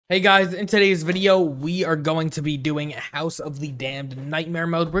Hey guys, in today's video, we are going to be doing House of the Damned Nightmare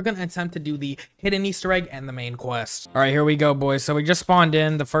mode. We're going to attempt to do the hidden Easter egg and the main quest. All right, here we go, boys. So we just spawned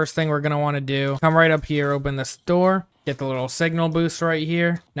in. The first thing we're going to want to do, come right up here, open this door, get the little signal boost right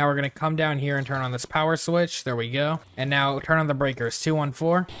here. Now we're going to come down here and turn on this power switch. There we go. And now turn on the breakers,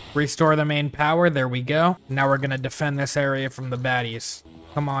 214. Restore the main power. There we go. Now we're going to defend this area from the baddies.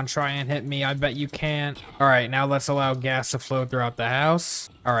 Come on, try and hit me. I bet you can't. All right, now let's allow gas to flow throughout the house.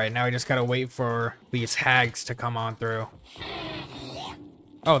 All right, now we just gotta wait for these hags to come on through.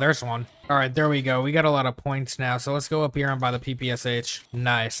 Oh, there's one. All right, there we go. We got a lot of points now, so let's go up here and buy the PPSH.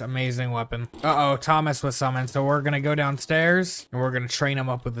 Nice, amazing weapon. Uh-oh, Thomas was summoned, so we're gonna go downstairs, and we're gonna train him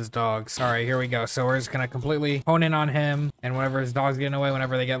up with his dogs. All right, here we go. So we're just gonna completely hone in on him, and whenever his dog's getting away,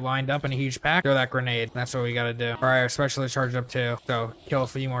 whenever they get lined up in a huge pack, throw that grenade. That's what we gotta do. All right, our specialist charged up too, so kill a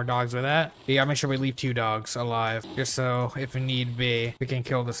few more dogs with that. We gotta make sure we leave 2 dogs alive, just so, if need be, we can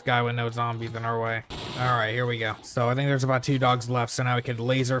kill this guy with no zombies in our way. All right, here we go. So I think there's about 2 dogs left, so now we can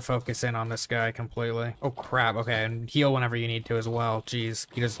laser focus in on this guy completely. Oh crap, okay, and heal whenever you need to as well. Jeez,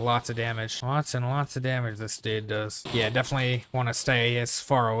 he does lots of damage. Lots and lots of damage this dude does. Yeah, definitely want to stay as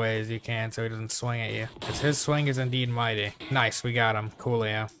far away as you can so he doesn't swing at you, because his swing is indeed mighty. Nice, we got him.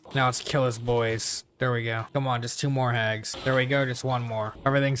 Coolio. Now let's kill his boys. There we go. Come on, just 2 more hags. There we go, just 1 more.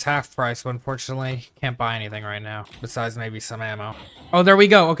 Everything's half price, but unfortunately, can't buy anything right now. Besides maybe some ammo. Oh, there we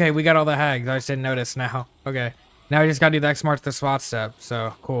go. Okay, we got all the hags. I just didn't notice now. Okay. Now we just gotta do the X marks the spot step.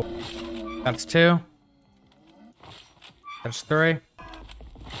 So, cool. That's 2. That's 3.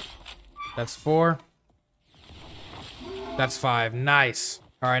 That's 4. That's 5. Nice.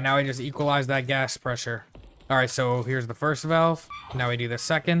 Alright, now we just equalize that gas pressure. Alright, so here's the first valve. Now we do the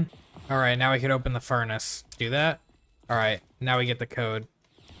second. Alright, now we can open the furnace. Do that. Alright, now we get the code.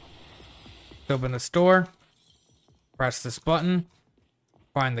 Open this door. Press this button.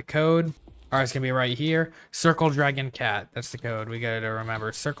 Find the code. Alright, it's gonna be right here. Circle Dragon Cat. That's the code. We gotta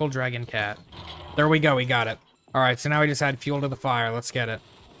remember. Circle Dragon Cat. There we go. We got it. Alright, so now we just add fuel to the fire. Let's get it.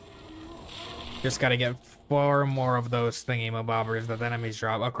 Just gotta get 4 more of those thingy-mabobbers that the enemies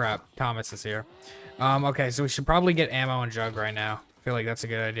drop. Oh crap. Thomas is here. Okay, so we should probably get ammo and jug right now. I feel like that's a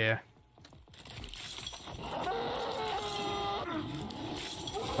good idea.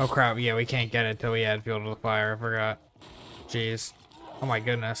 Oh crap, yeah, we can't get it till we add fuel to the fire. I forgot. Jeez. Oh my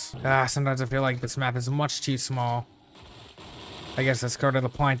goodness. Sometimes I feel like this map is much too small. I guess let's go to the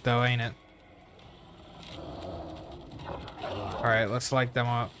point though, ain't it? Alright, let's light them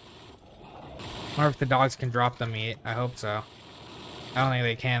up. I wonder if the dogs can drop the meat. I hope so. I don't think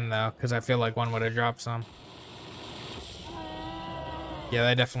they can though, because I feel like one would have dropped some. Yeah,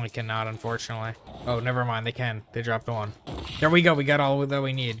 they definitely cannot, unfortunately. Oh, never mind, they can. They dropped 1. There we go, we got all that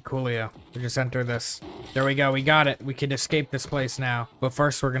we need. Coolio. We just enter this. There we go, we got it. We can escape this place now. But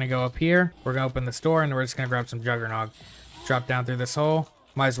first, we're gonna go up here. We're gonna open this door, and we're just gonna grab some Juggernog. Drop down through this hole.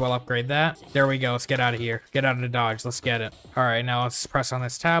 Might as well upgrade that. There we go, let's get out of here. Get out of the dodge, let's get it. Alright, now let's press on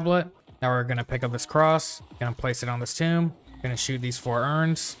this tablet. Now we're gonna pick up this cross. Gonna place it on this tomb. Gonna shoot these 4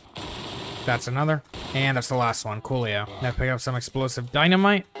 urns. That's another. And that's the last one. Coolio. Now pick up some explosive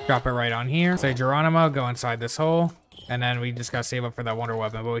dynamite. Drop it right on here. Say Geronimo, go inside this hole. And then we just gotta save up for that wonder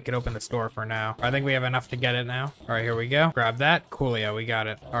weapon, but we could open this door for now. I think we have enough to get it now. Alright, here we go. Grab that. Coolio, we got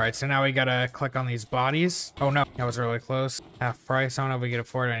it. Alright, so now we gotta click on these bodies. Oh no, that was really close. Half price. I don't know if we can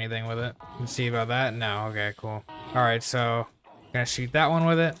afford anything with it. Let's see about that. No, okay, cool. Alright, so gonna shoot that one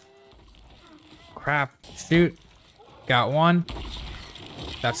with it. Crap. Shoot. Got 1.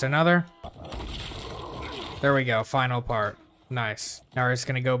 That's another. There we go, final part. Nice. Now we're just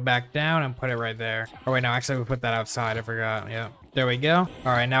gonna go back down and put it right there. Oh wait, no, actually we put that outside, I forgot, yeah. There we go.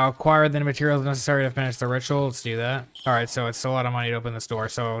 Alright, now acquire the materials necessary to finish the ritual. Let's do that. Alright, so it's a lot of money to open this door,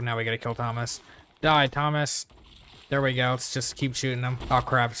 so now we gotta kill Thomas. Die, Thomas. There we go, let's just keep shooting him. Oh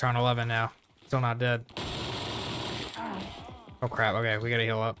crap, it's on 11 now. Still not dead. Oh crap, okay, we gotta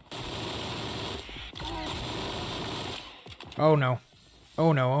heal up. Oh no.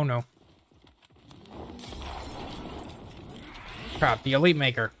 Oh no, oh no. Crap, the elite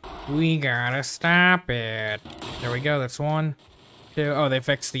maker. We gotta stop it. There we go, that's 1, 2. Oh, they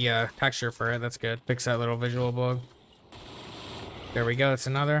fixed the texture for it, that's good. Fix that little visual bug. There we go, that's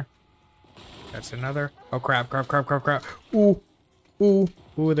another. That's another. Oh crap, crap, crap, crap, crap. Ooh, ooh,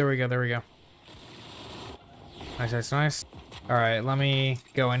 ooh, there we go, there we go. Nice, nice, nice. Alright, let me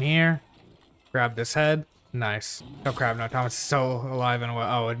go in here. Grab this head. Nice. Oh crap, no, Thomas is still alive and well.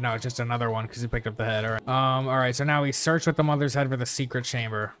 Oh, no, it's just another one because he picked up the head. Alright. Alright, so now we search with the mother's head for the secret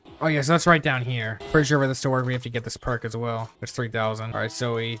chamber. Oh, yeah, so that's right down here. Pretty sure for this to work, we have to get this perk as well. It's 3,000. All right,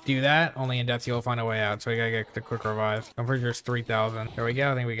 so we do that. Only in death you'll find a way out. So we gotta get the quick revive. I'm pretty sure it's 3,000. There we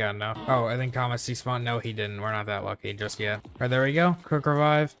go. I think we got enough. Oh, I think Thomas despawned. No, he didn't. We're not that lucky just yet. All right, there we go. Quick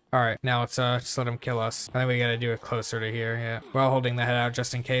revive. All right, now let's just let him kill us. I think we gotta do it closer to here. Yeah. While holding the head out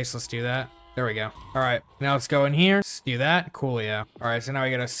just in case. Let's do that. There we go. All right, now let's go in here. Let's do that. Cool, yeah. All right, so now we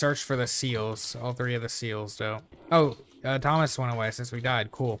gotta search for the seals. All 3 of the seals, though. Oh, Thomas went away since we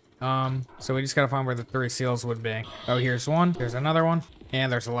died. Cool. So we just gotta find where the 3 seals would be. Oh, here's one. Here's another one. And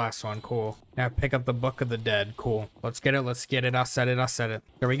there's the last one. Cool. Now pick up the Book of the Dead. Cool. Let's get it. Let's get it. I'll set it. I'll set it.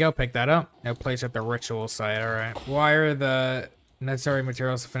 There we go. Pick that up. Now place at the ritual site. All right. Why are the necessary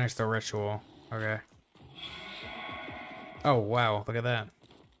materials to finish the ritual? Okay. Oh, wow. Look at that.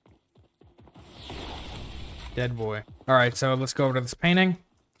 Dead boy. All right, so let's go over to this painting.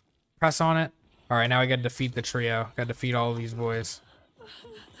 Press on it. All right, now I gotta defeat the trio. Gotta defeat all of these boys.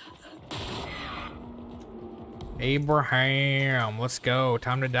 Abraham, let's go.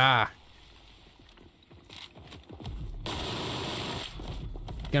 Time to die.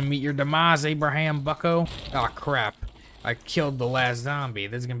 Gonna meet your demise, Abraham Bucko. Oh, crap. I killed the last zombie.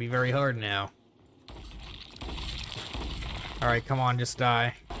 This is gonna be very hard now. All right, come on, just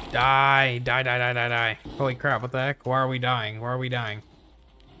die. Die, die, die, die, die, die. Holy crap, what the heck? Why are we dying? Why are we dying?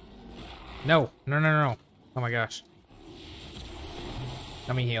 No, no, no, no. Oh my gosh.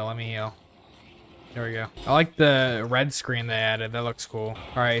 Let me heal, let me heal. There we go. I like the red screen they added. That looks cool.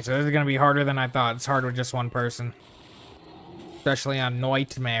 Alright, so this is gonna be harder than I thought. It's hard with just one person. Especially on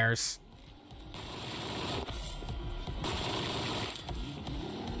nightmares.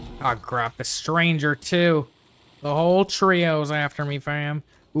 Oh crap, the stranger too. The whole trio's after me, fam.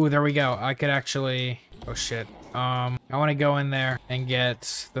 Ooh, there we go. I could actually... Oh, shit. I want to go in there and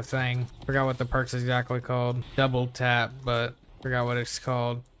get the thing. Forgot what the perk's exactly called. Double tap, but forgot what it's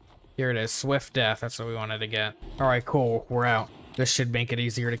called. Here it is. Swift death. That's what we wanted to get. Alright, cool. We're out. This should make it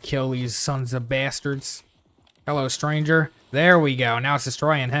easier to kill these sons of bastards. Hello, stranger. There we go. Now it's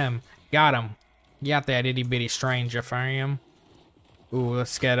destroying him. Got him. Got that itty-bitty stranger, fam. Ooh,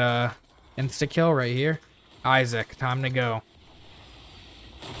 let's get a insta-kill right here. Isaac, time to go.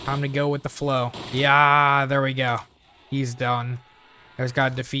 Time to go with the flow. Yeah, there we go. He's done. I just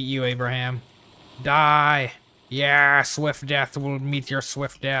gotta defeat you, Abraham. Die. Yeah, swift death will meet your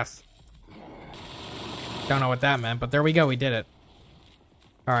swift death. Don't know what that meant, but there we go. We did it.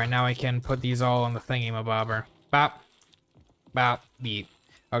 Alright, now I can put these all on the thingy-mabobber. Bop. Bop. Beat.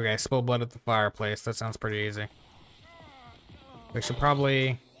 Okay, spill blood at the fireplace. That sounds pretty easy. We should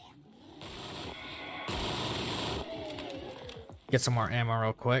probably... get some more ammo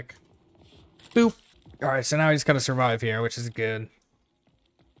real quick. Boop. Alright, so now we just gotta survive here, which is good.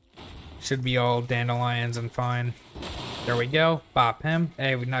 Should be all dandelions and fine. There we go. Bop him.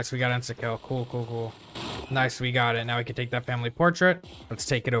 Hey, nice, we got insta-kill. Cool, cool, cool. Nice, we got it. Now we can take that family portrait. Let's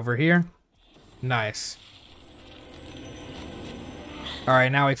take it over here. Nice.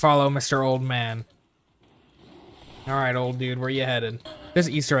 Alright, now we follow Mr. Old Man. Alright, old dude, where you headed? This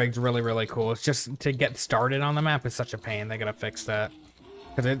Easter egg's really, really cool. It's just to get started on the map is such a pain. They gotta fix that.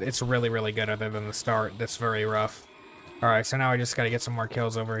 Because it's really, really good other than the start. That's very rough. Alright, so now I just gotta get some more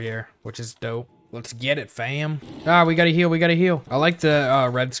kills over here, which is dope. Let's get it, fam. Ah, we gotta heal, we gotta heal. I like the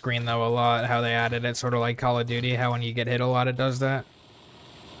red screen, though, a lot. How they added it, sort of like Call of Duty. How when you get hit a lot, it does that.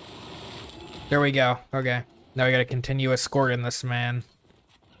 There we go. Okay. Now we gotta continue escorting this man.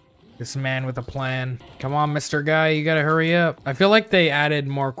 This man with a plan. Come on, Mr. Guy, you gotta hurry up. I feel like they added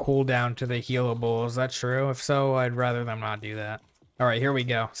more cooldown to the healable. Is that true? If so, I'd rather them not do that. Alright, here we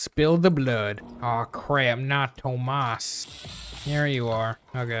go. Spill the blood. Aw, crap, not Tomas. Here you are.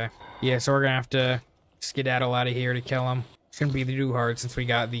 Okay. Yeah, so we're gonna have to skedaddle out of here to kill him. Shouldn't be too hard since we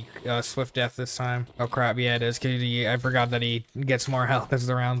got the swift death this time. Oh, crap, yeah, it is. 'Cause I forgot that he gets more health as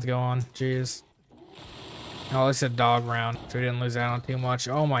the rounds go on. Jeez. Oh, it's a dog round, so we didn't lose out on too much.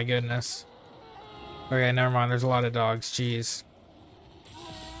 Oh my goodness. Okay, never mind. There's a lot of dogs. Jeez.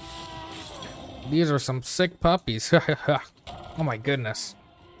 These are some sick puppies. Oh my goodness.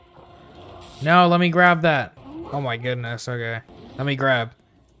 No, let me grab that. Oh my goodness. Okay. Let me grab.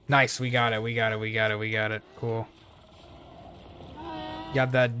 Nice. We got it. We got it. We got it. We got it. Cool.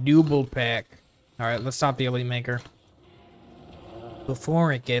 Got that double pack. All right, let's stop the elite maker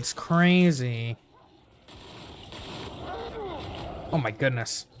before it gets crazy. Oh my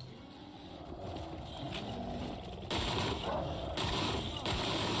goodness.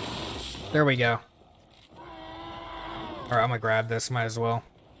 There we go. Alright, I'm gonna grab this, might as well.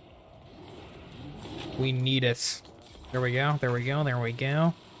 We need it. There we go, there we go, there we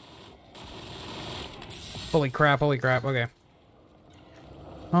go. Holy crap, okay.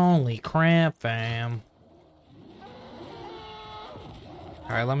 Holy crap, fam.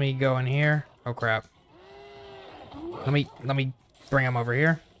 Alright, let me go in here. Oh crap. Let me bring him over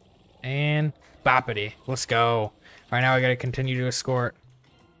here. And boppity. Let's go. Alright, now I gotta continue to escort.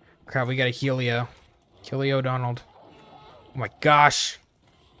 Crap, we got a Helio. Helio Donald. Oh my gosh.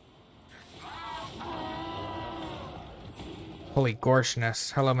 Holy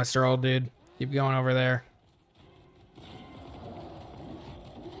gorshness. Hello, Mr. Old Dude. Keep going over there.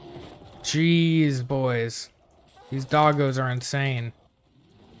 Jeez, boys. These doggos are insane.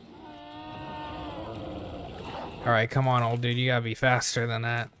 Alright, come on, old dude. You gotta be faster than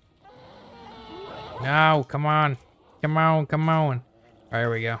that. No, come on. Come on, come on. Alright,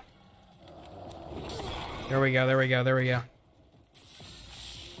 here we go. There we go, there we go, there we go.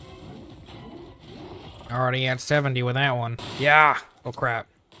 Already at 70 with that one. Yeah! Oh, crap.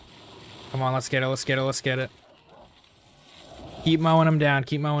 Come on, let's get it, let's get it, let's get it. Keep mowing him down,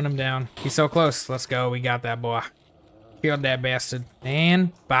 keep mowing him down. He's so close. Let's go, we got that boy. Killed that bastard.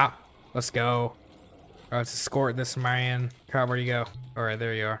 And, bop. Let's go. Alright, let's escort this man. Crap, where'd you go? Alright,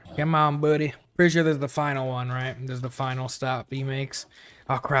 there you are. Come on, buddy. Pretty sure there's the final one, right? There's the final stop he makes.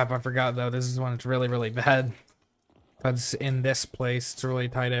 Oh, crap, I forgot, though. This is when it's really, really bad. But it's in this place. It's a really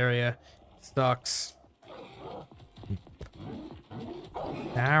tight area. It sucks.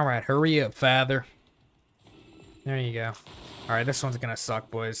 Alright, hurry up, father. There you go. Alright, this one's gonna suck,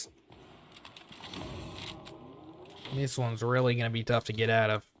 boys. This one's really gonna be tough to get out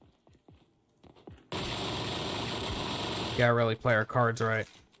of. Gotta really play our cards right.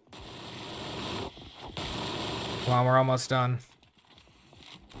 Come on, we're almost done.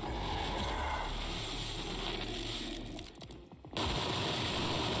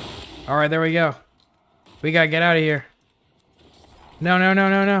 Alright, there we go. We gotta get out of here. No, no, no,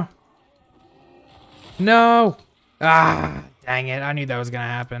 no, no. No! Ah, dang it. I knew that was gonna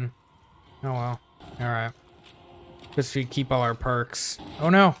happen. Oh well. Alright. Just to keep all our perks. Oh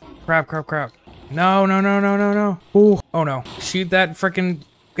no! Crap, crap, crap. No, no, no, no, no, no. Ooh. Oh no. Shoot that freaking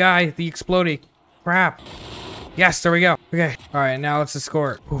guy, the explodey. Crap. Yes, there we go. Okay. Alright, now let's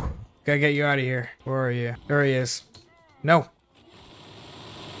escort. Ooh. Gotta get you out of here. Where are you? There he is. No.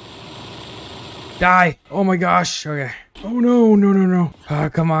 Die. Oh my gosh. Okay. Oh no, no, no, no. Ah,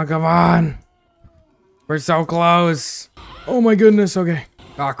 come on, come on. We're so close. Oh my goodness. Okay.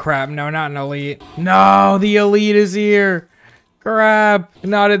 Oh crap. No, not an elite. No, the elite is here. Crap.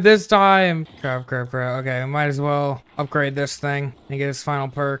 Not at this time. Crap, crap, crap. Okay, might as well upgrade this thing and get his final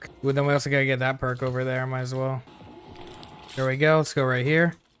perk. Well, then we also gotta get that perk over there. Might as well. There we go. Let's go right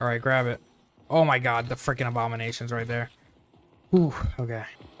here. All right, grab it. Oh my god, the freaking abomination's right there. Ooh, okay.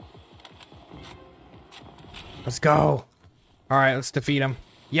 Let's go. All right, let's defeat him.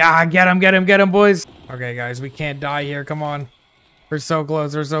 Yeah, get him, get him, get him, boys. Okay, guys, we can't die here. Come on. We're so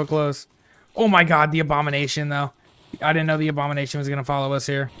close. We're so close. Oh my god, the abomination, though. I didn't know the abomination was going to follow us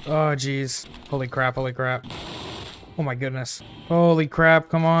here. Oh, jeez. Holy crap, holy crap. Oh my goodness. Holy crap,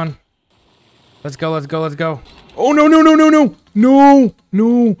 come on. Let's go, let's go, let's go. Oh, no, no, no, no, no. No,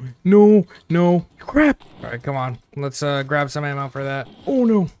 no, no, no. Crap. All right, come on. Let's grab some ammo for that. Oh,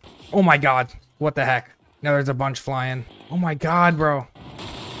 no. Oh my god. What the heck? Now there's a bunch flying. Oh my god, bro.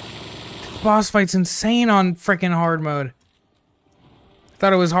 This boss fight's insane on freaking hard mode.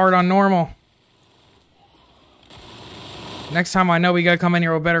 Thought it was hard on normal. Next time I know we gotta come in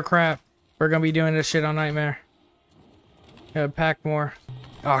here with better crap. We're gonna be doing this shit on Nightmare. Gotta pack more.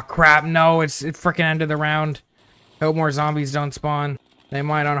 Oh crap, no, it freaking ended the round. Hope more zombies don't spawn. They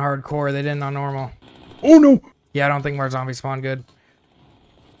might on hardcore, they didn't on normal. Oh no! Yeah, I don't think more zombies spawn good.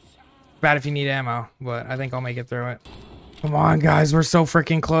 Bad if you need ammo, but I think I'll make it through it. Come on, guys, we're so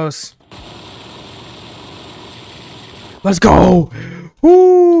freaking close. Let's go!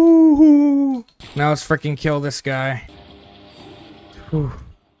 Woo! Now let's freaking kill this guy. Whew.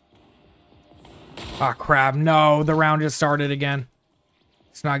 Oh crap, no, the round just started again.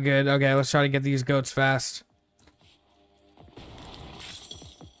 It's not good. Okay, let's try to get these goats fast.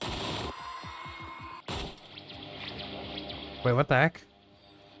 Wait, what the heck?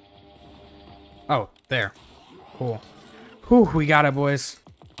 Oh, there. Cool. Whew, we got it, boys.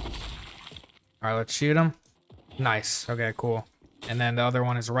 Alright, let's shoot him. Nice. Okay, cool. And then the other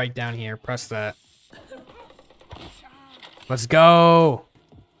one is right down here. Press that. Let's go!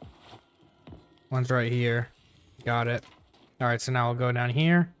 One's right here. Got it. Alright, so now we'll go down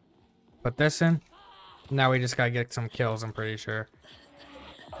here. Put this in. Now we just gotta get some kills, I'm pretty sure.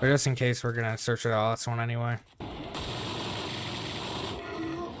 But just in case, we're gonna search it all. This one anyway.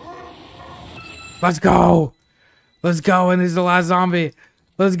 Let's go! Let's go, and this is the last zombie.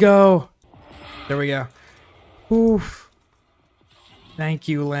 Let's go! There we go. Oof. Thank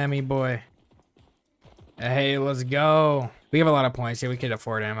you, Lammy boy. Hey, let's go. We have a lot of points. Yeah, we could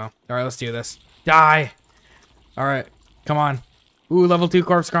afford ammo. All right, let's do this. Die. All right, come on. Ooh, level 2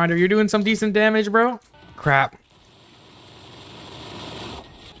 corpse grinder. You're doing some decent damage, bro. Crap.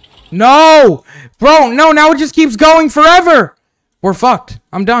 No! Bro, no, now it just keeps going forever. We're fucked.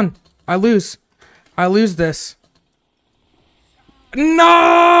 I'm done. I lose. I lose this.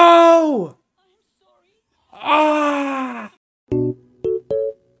 No!